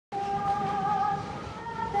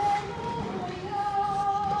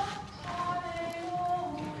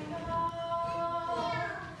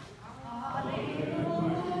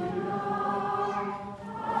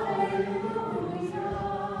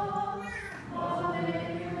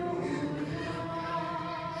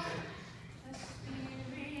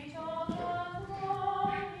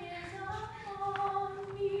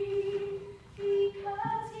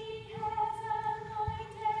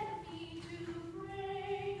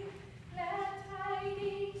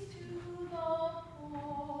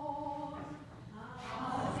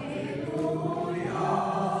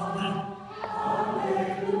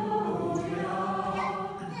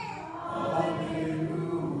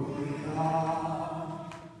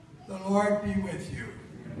Lord be with you.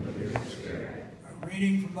 A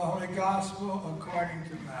reading from the Holy Gospel according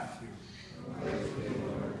to Matthew.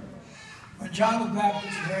 When John the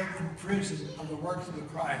Baptist heard in prison of the works of the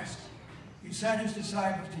Christ, he sent his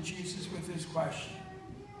disciples to Jesus with this question: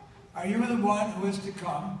 Are you the one who is to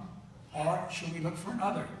come, or shall we look for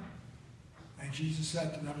another? And Jesus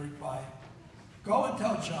said to them, reply, Go and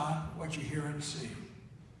tell John what you hear and see.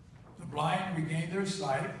 The blind regain their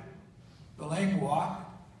sight, the lame walk,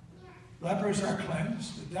 lepers are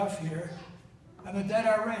cleansed, the deaf hear, and the dead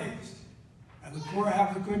are raised, and the poor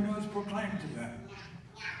have the good news proclaimed to them.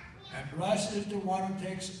 And blessed is the one who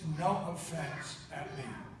takes no offense at me.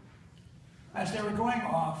 As they were going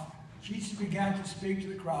off, Jesus began to speak to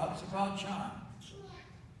the crowds about John.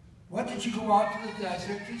 What did you go out to the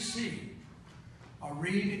desert to see? A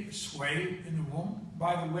reed swayed in the womb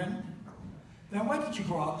by the wind? Then what did you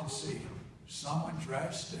go out to see? Someone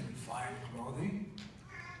dressed in fine clothing?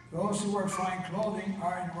 Those who wear fine clothing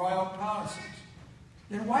are in royal palaces.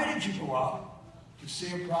 Then why did you go out? To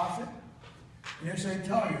see a prophet? Yes, I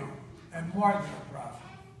tell you, and more than a prophet.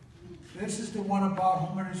 This is the one about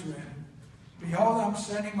whom it is written, Behold, I'm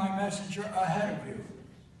sending my messenger ahead of you.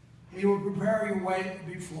 He will prepare your way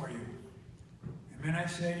before you. Amen, I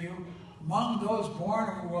say to you, among those born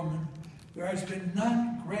of a woman, there has been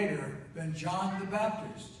none greater than John the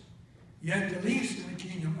Baptist. Yet the least in the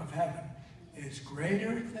kingdom of heaven is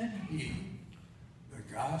greater than he. The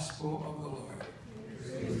gospel of the Lord.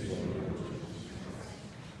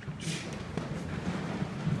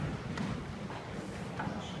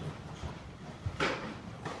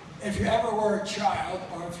 If you ever were a child,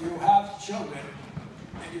 or if you have children,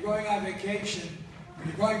 and you're going on vacation, and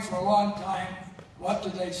you're going for a long time, what do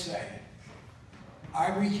they say?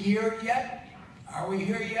 Are we here yet? Are we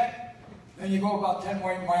here yet? Then you go about 10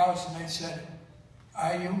 more miles and they said,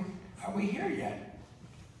 are we here yet?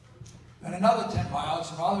 Then another 10 miles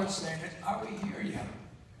and all they're saying is, are we here yet?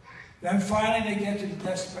 Then finally they get to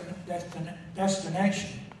the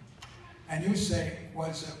destination and you say,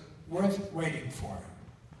 was it worth waiting for?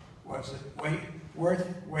 Was it worth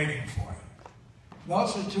waiting for?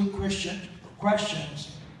 Those are two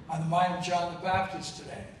questions on the mind of John the Baptist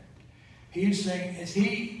today. He's saying, is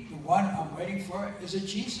he the one I'm waiting for? Is it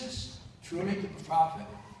Jesus, truly the prophet?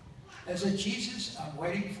 Is it Jesus I'm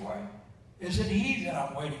waiting for? Is it he that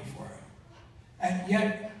I'm waiting for? And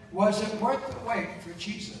yet, was it worth the wait for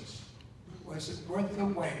Jesus? Was it worth the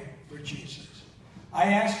wait for Jesus? I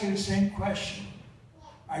ask you the same question.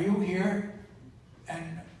 Are you here?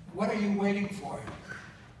 And what are you waiting for?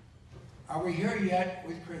 Are we here yet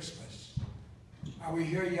with Christmas? Are we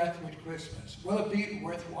here yet with Christmas? Will it be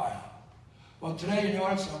worthwhile? Well, today you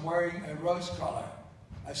notice I'm wearing a rose color,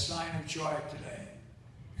 a sign of joy today.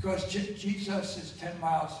 Because Jesus is 10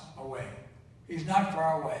 miles away. He's not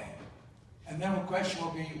far away. And then the question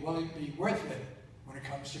will be, will it be worth it when it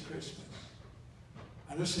comes to Christmas?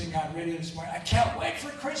 I'm listening on radio this morning. I can't wait for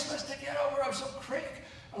Christmas to get over. I'm so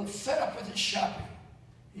I'm fed up with this shopping.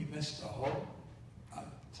 He missed the whole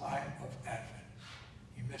time of Advent.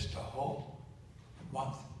 He missed the whole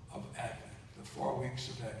month of Advent, the 4 weeks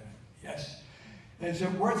of Advent. Yes? Is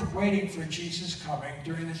it worth waiting for Jesus coming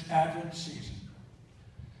during this Advent season?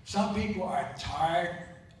 Some people are tired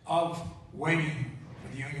of waiting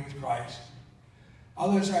for the union with Christ.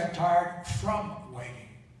 Others are tired from waiting.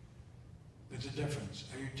 There's a difference.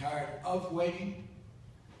 Are you tired of waiting?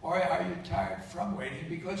 Or are you tired from waiting?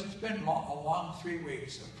 Because it's been a long 3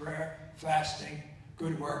 weeks of prayer, fasting,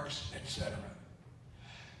 good works, etc.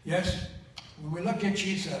 Yes, when we look at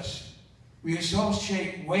Jesus, we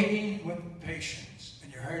associate waiting with patience.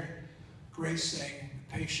 And you heard Grace saying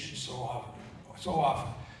patience so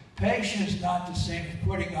often. Patience is not the same as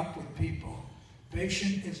putting up with people.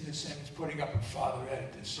 Patience isn't the same as putting up with Father Ed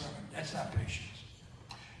at this sermon. That's not patience.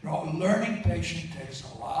 No, learning patience takes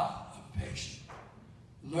a lot of patience.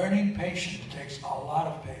 Learning patience takes a lot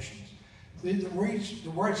of patience.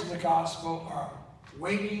 The words of the gospel are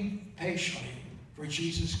waiting patiently for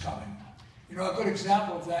Jesus coming. You know, a good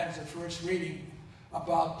example of that is the first reading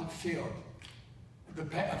about the field.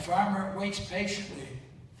 A farmer waits patiently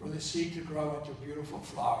for the seed to grow into a beautiful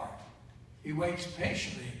flower. He waits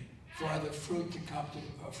patiently for the fruit to come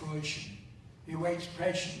to fruition. He waits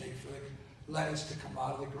patiently for the lettuce to come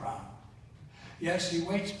out of the ground. Yes, he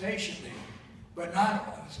waits patiently, but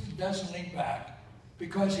he doesn't lean back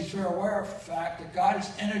because he's very aware of the fact that God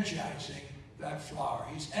is energizing that flower.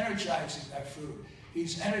 He's energizing that fruit.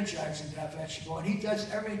 He's energizing that vegetable, and he does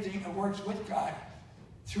everything that works with God,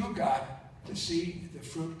 through God, to see the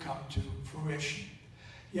fruit come to fruition.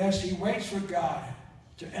 Yes, he waits for God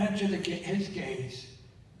to enter his gaze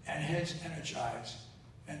and his energize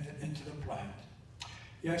into the plant.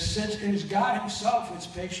 Yes, since it is God himself who is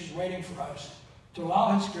patient waiting for us to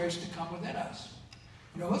allow his grace to come within us.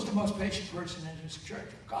 You know, who's the most patient person in this church?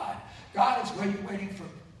 God. God is waiting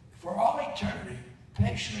for all eternity,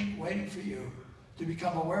 patiently waiting for you to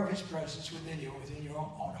become aware of his presence within you, within your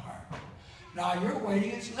own heart. Now, your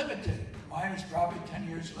waiting is limited. Mine is probably 10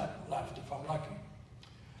 years left if I'm lucky.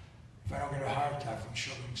 If I don't get a heart attack from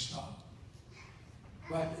shoveling snow.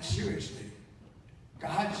 But seriously,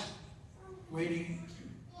 God's waiting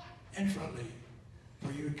infinitely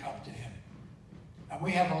for you to come to him. And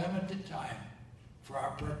we have a limited time for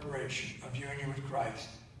our preparation of union with Christ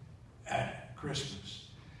at Christmas.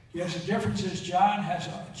 Yes, the difference is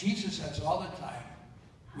Jesus has all the time.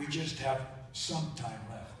 We just have some time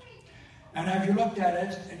left. And have you looked at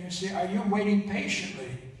it and you say, are you waiting patiently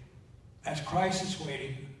as Christ is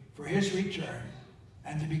waiting for his return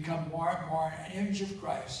and to become more and more an image of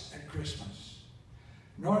Christ at Christmas?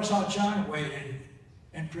 Notice how John waited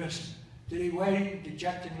in prison. Did he wait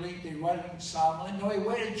dejectedly? Did he wait solemnly? No, he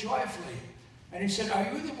waited joyfully. And he said,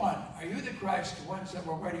 are you the one? Are you the Christ, the ones that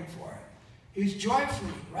we're waiting for? He's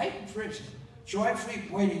joyfully, right in prison, joyfully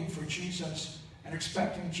waiting for Jesus and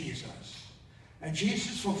expecting Jesus. And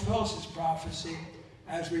Jesus fulfills his prophecy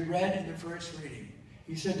as we read in the first reading.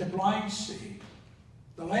 He said, the blind see,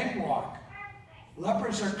 the lame walk,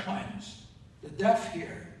 lepers are cleansed, the deaf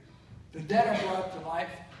hear, the dead are brought to life,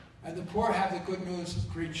 and the poor have the good news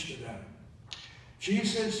preached to them.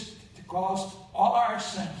 Jesus calls all our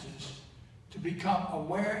senses to become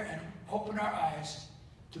aware and open our eyes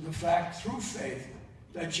to the fact through faith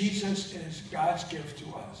that Jesus is God's gift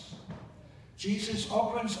to us. Jesus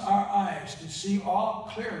opens our eyes to see all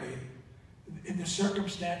clearly in the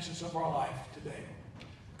circumstances of our life today.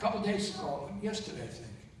 A couple days ago, yesterday I think,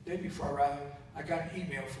 the day before rather, I got an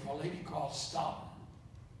email from a lady called Stoughton,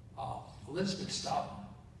 Elizabeth Stoughton.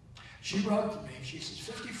 She wrote to me, she says,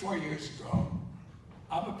 54 years ago,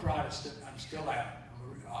 I'm a Protestant, I'm still am,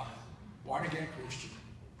 I'm a born-again Christian.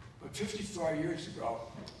 But 54 years ago,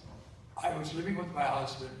 I was living with my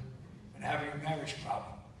husband and having a marriage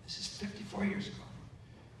problem. This is 54 years ago.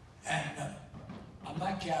 And I'm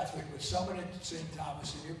not Catholic, but someone at St.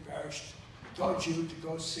 Thomas in your parish told you to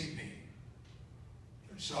go see me.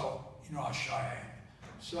 So, you know how shy I am.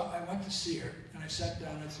 So I went to see her, and I sat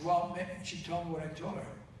down and I said, well, and she told me what I told her.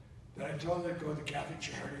 That I told her to go to Catholic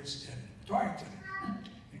Charities in Torrington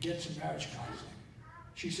and get some marriage counseling.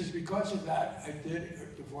 She says, because of that, I did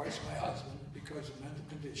divorce my husband because of mental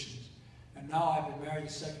conditions. And now I've been married a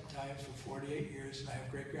second time for 48 years, and I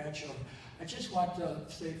have great-grandchildren. I just want to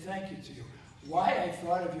say thank you to you. Why I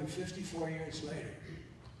thought of you 54 years later.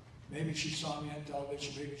 Maybe she saw me on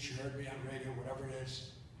television, maybe she heard me on radio, whatever it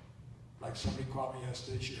is. Like somebody called me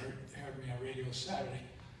yesterday, she heard me on radio Saturday.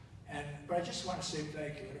 But I just want to say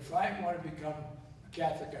thank you. And if I want to become a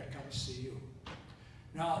Catholic, I'd come to see you.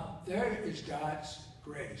 Now, there is God's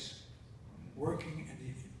grace working in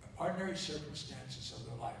the ordinary circumstances of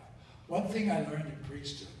their life. One thing I learned in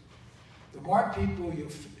priesthood, the more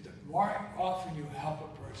often you help a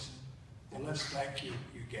person, the less thank you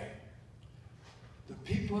you get. The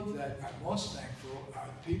people that are most thankful are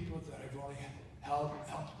the people that I've only helped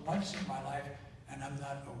once in my life, and I'm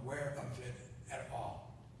not aware of it at all.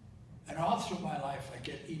 And all through my life, I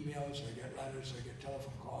get emails, I get letters, I get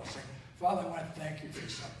telephone calls saying, Father, I want to thank you for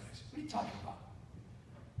something. I said, what are you talking about?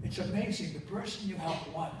 It's amazing. The person you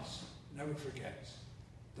help once never forgets.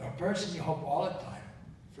 The person you help all the time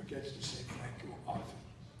forgets to say thank you often.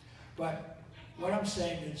 But what I'm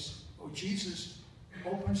saying is, Jesus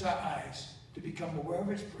opens our eyes to become aware of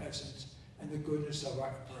his presence and the goodness of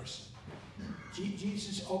our person.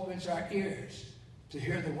 Jesus opens our ears to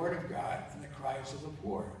hear the word of God and the cries of the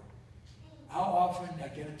poor. How often I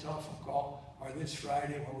get a telephone call, or this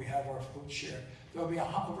Friday when we have our food share, there'll be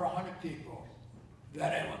over 100 people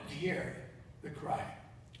that I will hear the cry.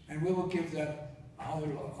 And we will give them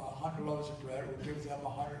 100 loaves of bread, we'll give them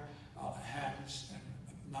 100 hams, and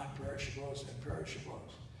non-perishables and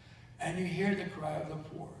perishables. And you hear the cry of the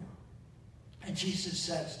poor. And Jesus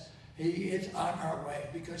says, he is on our way,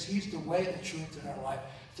 because he's the way, the truth in our life.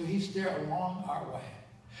 So he's there along our way.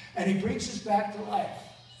 And he brings us back to life,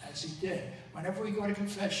 as he did. Whenever we go to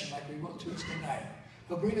confession, like we will Tuesday night,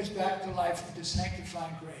 he'll bring us back to life with the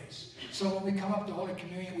sanctifying grace. So when we come up to Holy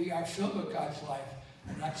Communion, we are filled with God's life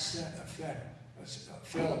and not filled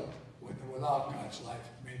without God's life,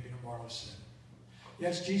 maybe in a mortal sin.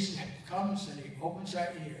 Yes, Jesus comes and he opens our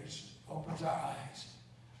ears, opens our eyes,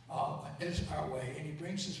 is our way, and he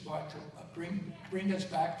brings us back to bring us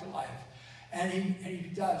back to life. And he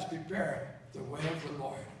does prepare the way of the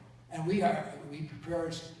Lord. And he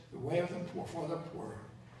prepares the way of the poor for the poor.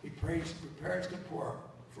 He prepares the poor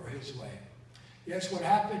for his way. Yes, what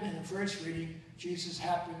happened in the first reading, Jesus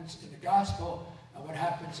happens in the gospel, and what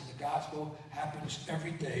happens in the gospel happens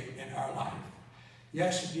every day in our life.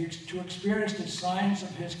 Yes, to experience the signs of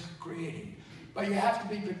his creating. But you have to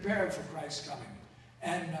be prepared for Christ's coming.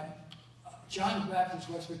 And John the Baptist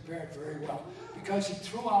was prepared very well because he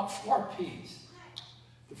threw out 4 P's.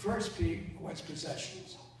 The first P was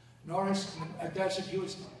possessions. Notice in the desert he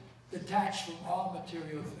was detached from all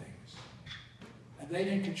material things. And they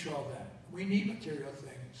didn't control them. We need material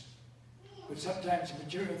things. But sometimes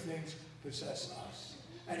material things possess us.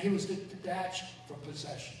 And he was detached from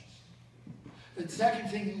possessions. The second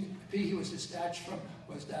thing he was detached from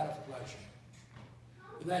was that of pleasure.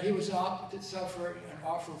 That he was out to suffer and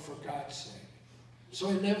offer for God's sake. So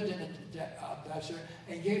he lived in a desert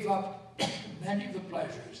and gave up many of the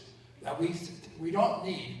pleasures that we don't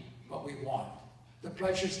need, but we want. The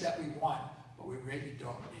pleasures that we want, but we really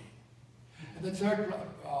don't need. And the third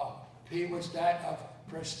P was that of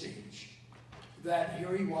prestige. That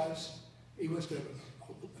here he was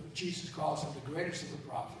Jesus calls him the greatest of the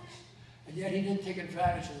prophets. And yet he didn't take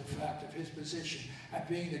advantage of the fact of his position at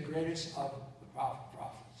being the greatest of the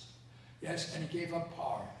prophets. Yes, and he gave up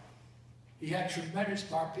power. He had tremendous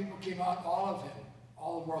power. People came out, all of him,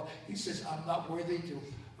 all the world. He says, I'm not worthy to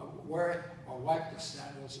wear or wipe the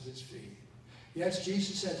sandals of his feet. Yes,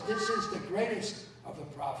 Jesus says, this is the greatest of the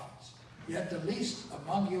prophets. Yet the least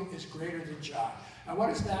among you is greater than John. And what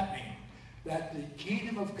does that mean? That the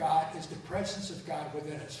kingdom of God is the presence of God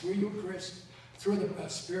within us. Through Eucharist, through the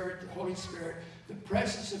Spirit, the Holy Spirit, the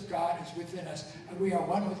presence of God is within us, and we are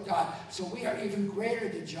one with God. So we are even greater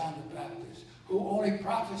than John the Baptist, who only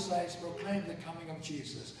prophesies, proclaimed the coming of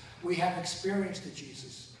Jesus. We have experienced the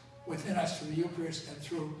Jesus within us through the Eucharist and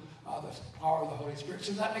through the power of the Holy Spirit.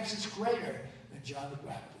 So that makes us greater than John the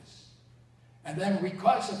Baptist. And then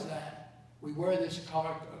because of that, we wear this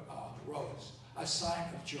colored rose, a sign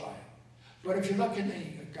of joy. But if you look in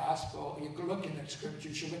the gospel, you can look in the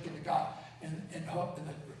scriptures, you look in the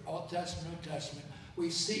Old Testament, New Testament, we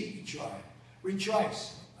see joy.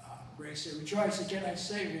 Rejoice. Grace said, rejoice. Again, I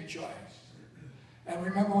say rejoice. And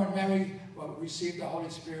remember when Mary received the Holy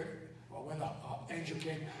Spirit, or when the angel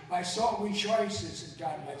came, my soul rejoices in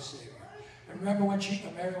God my Savior. And remember when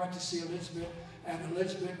Mary went to see Elizabeth, and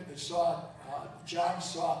Elizabeth saw, John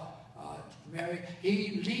saw Mary,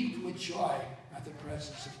 he leaped with joy at the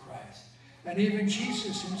presence of Christ. And even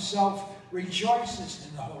Jesus himself rejoices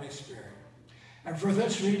in the Holy Spirit. And for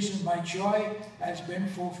this reason, my joy has been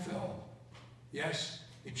fulfilled. Yes,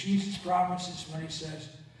 Jesus promises when he says,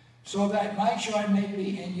 so that my joy may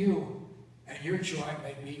be in you, and your joy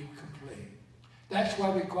may be complete. That's why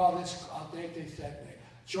we call this Gaudete Sunday,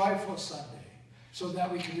 Joyful Sunday, so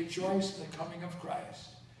that we can rejoice in the coming of Christ.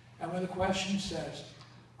 And when the question says,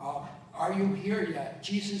 are you here yet?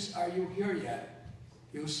 Jesus, are you here yet?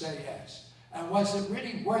 You'll say yes. And was it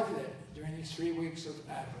really worth it during these 3 weeks of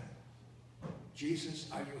Advent? Jesus,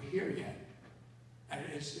 are you here yet? And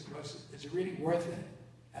is it really worth it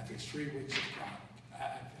after 3 weeks of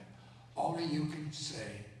Advent? Only you can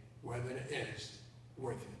say whether it is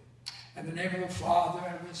worth it. In the name of the Father,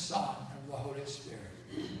 and of the Son, and of the Holy Spirit.